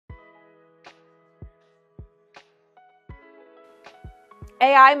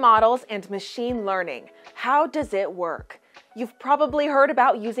AI models and machine learning. How does it work? You've probably heard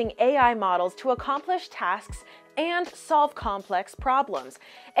about using AI models to accomplish tasks and solve complex problems.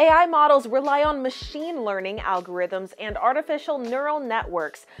 AI models rely on machine learning algorithms and artificial neural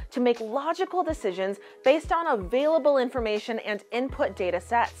networks to make logical decisions based on available information and input data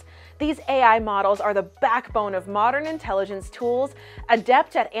sets. These AI models are the backbone of modern intelligence tools,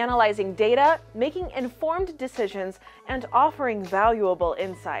 adept at analyzing data, making informed decisions, and offering valuable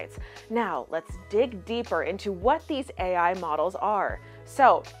insights. Now, let's dig deeper into what these AI models are.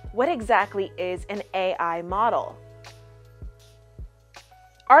 So, what exactly is an AI model?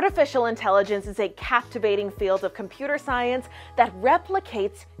 Artificial intelligence is a captivating field of computer science that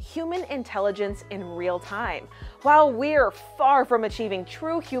replicates human intelligence in real time. While we're far from achieving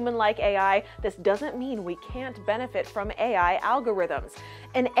true human-like AI, this doesn't mean we can't benefit from AI algorithms.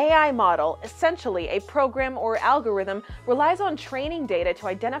 An AI model, essentially a program or algorithm, relies on training data to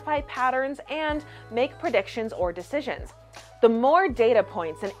identify patterns and make predictions or decisions. The more data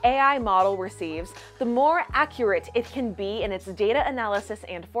points an AI model receives, the more accurate it can be in its data analysis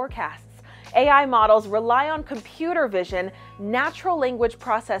and forecasts. AI models rely on computer vision, natural language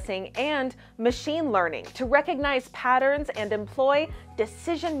processing, and machine learning to recognize patterns and employ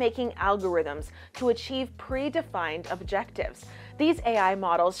decision-making algorithms to achieve predefined objectives. These AI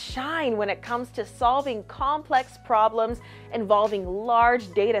models shine when it comes to solving complex problems involving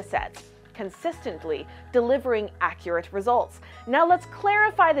large data sets, consistently delivering accurate results. Now let's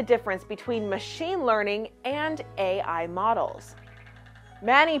clarify the difference between machine learning and AI models.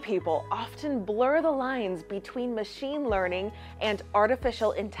 Many people often blur the lines between machine learning and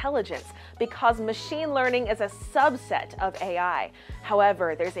artificial intelligence because machine learning is a subset of AI.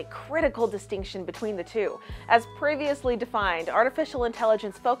 However, there's a critical distinction between the two. As previously defined, artificial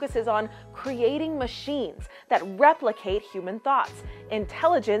intelligence focuses on creating machines that replicate human thoughts,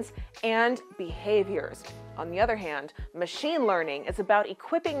 intelligence, and behaviors. On the other hand, machine learning is about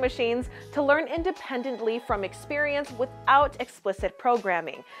equipping machines to learn independently from experience without explicit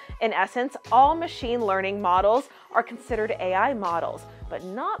programming. In essence, all machine learning models are considered AI models, but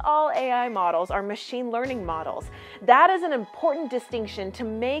not all AI models are machine learning models. That is an important distinction to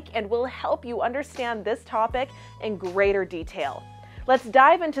make and will help you understand this topic in greater detail. Let's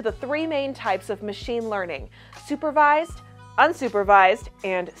dive into the three main types of machine learning: supervised, unsupervised,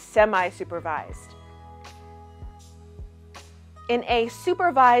 and semi-supervised. In a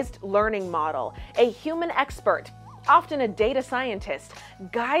supervised learning model, a human expert, often a data scientist,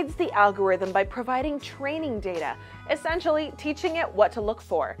 guides the algorithm by providing training data, essentially teaching it what to look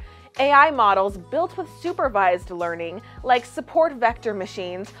for. AI models built with supervised learning, like support vector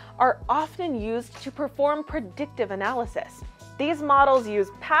machines, are often used to perform predictive analysis. These models use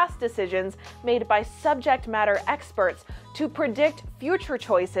past decisions made by subject matter experts to predict future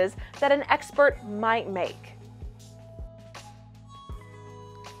choices that an expert might make.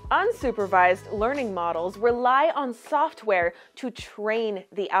 Unsupervised learning models rely on software to train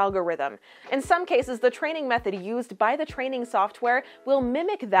the algorithm. In some cases, the training method used by the training software will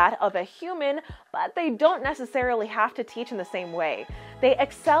mimic that of a human, but they don't necessarily have to teach in the same way. They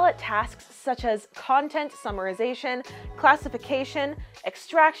excel at tasks such as content summarization, classification,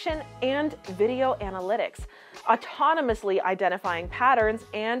 extraction, and video analytics, autonomously identifying patterns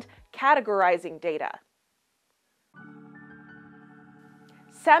and categorizing data.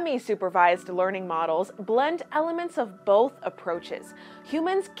 Semi-supervised learning models blend elements of both approaches.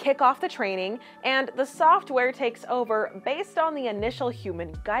 Humans kick off the training, and the software takes over based on the initial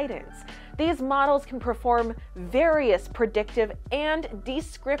human guidance. These models can perform various predictive and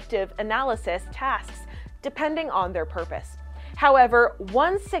descriptive analysis tasks, depending on their purpose. However,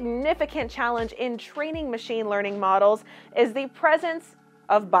 one significant challenge in training machine learning models is the presence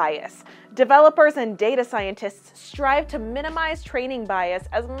of bias. Developers and data scientists strive to minimize training bias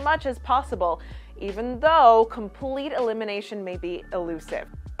as much as possible, even though complete elimination may be elusive.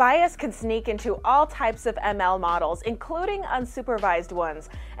 Bias can sneak into all types of ML models, including unsupervised ones,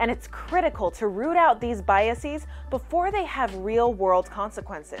 and it's critical to root out these biases before they have real-world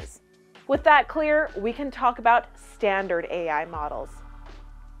consequences. With that clear, we can talk about standard AI models.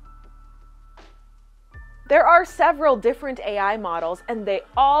 There are several different AI models, and they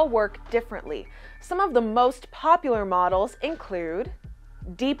all work differently. Some of the most popular models include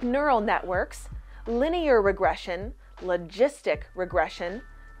deep neural networks, linear regression, logistic regression,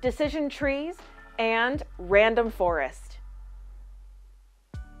 decision trees, and random forest.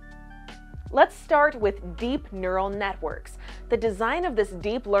 Let's start with deep neural networks. The design of this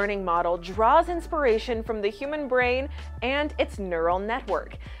deep learning model draws inspiration from the human brain and its neural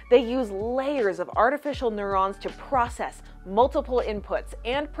network. They use layers of artificial neurons to process multiple inputs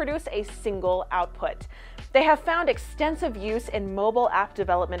and produce a single output. They have found extensive use in mobile app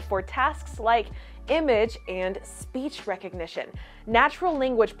development for tasks like image and speech recognition, natural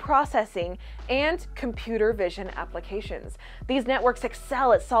language processing, and computer vision applications. These networks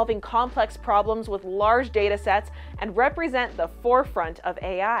excel at solving complex problems with large data sets and represent the forefront of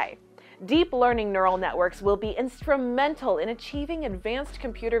AI. Deep learning neural networks will be instrumental in achieving advanced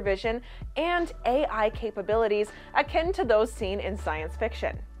computer vision and AI capabilities akin to those seen in science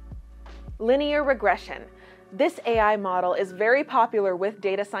fiction. Linear regression. This AI model is very popular with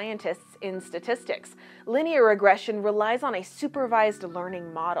data scientists in statistics. Linear regression relies on a supervised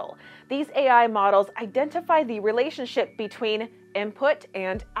learning model. These AI models identify the relationship between input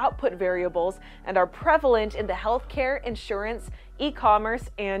and output variables and are prevalent in the healthcare, insurance, e-commerce,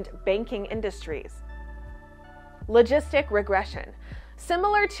 and banking industries. Logistic regression.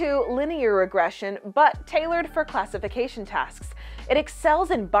 Similar to linear regression, but tailored for classification tasks. It excels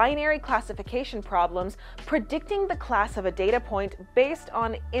in binary classification problems, predicting the class of a data point based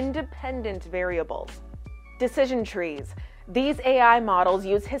on independent variables. Decision trees. These AI models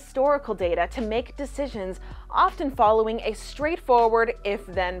use historical data to make decisions, often following a straightforward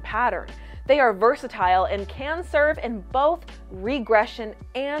if-then pattern. They are versatile and can serve in both regression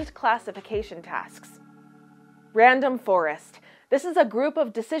and classification tasks. Random forest. This is a group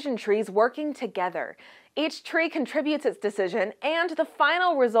of decision trees working together. Each tree contributes its decision, and the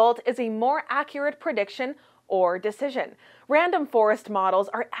final result is a more accurate prediction or decision. Random forest models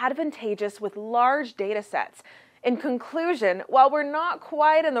are advantageous with large data sets. In conclusion, while we're not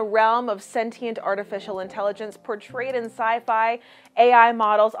quite in the realm of sentient artificial intelligence portrayed in sci-fi, AI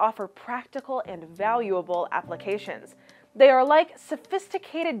models offer practical and valuable applications. They are like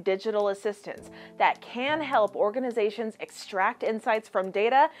sophisticated digital assistants that can help organizations extract insights from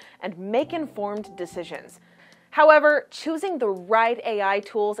data and make informed decisions. However, choosing the right AI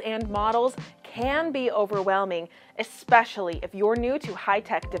tools and models can be overwhelming, especially if you're new to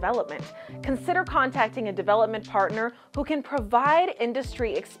high-tech development. Consider contacting a development partner who can provide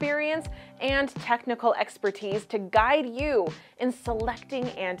industry experience and technical expertise to guide you in selecting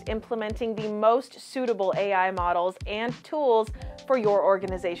and implementing the most suitable AI models and tools for your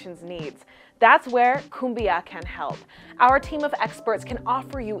organization's needs. That's where Cumbia can help. Our team of experts can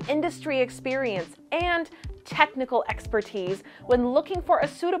offer you industry experience and technical expertise when looking for a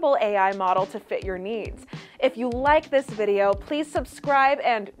suitable AI model to fit your needs. If you like this video, please subscribe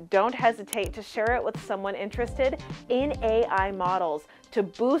and don't hesitate to share it with someone interested in AI models to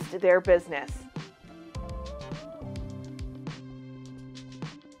boost their business.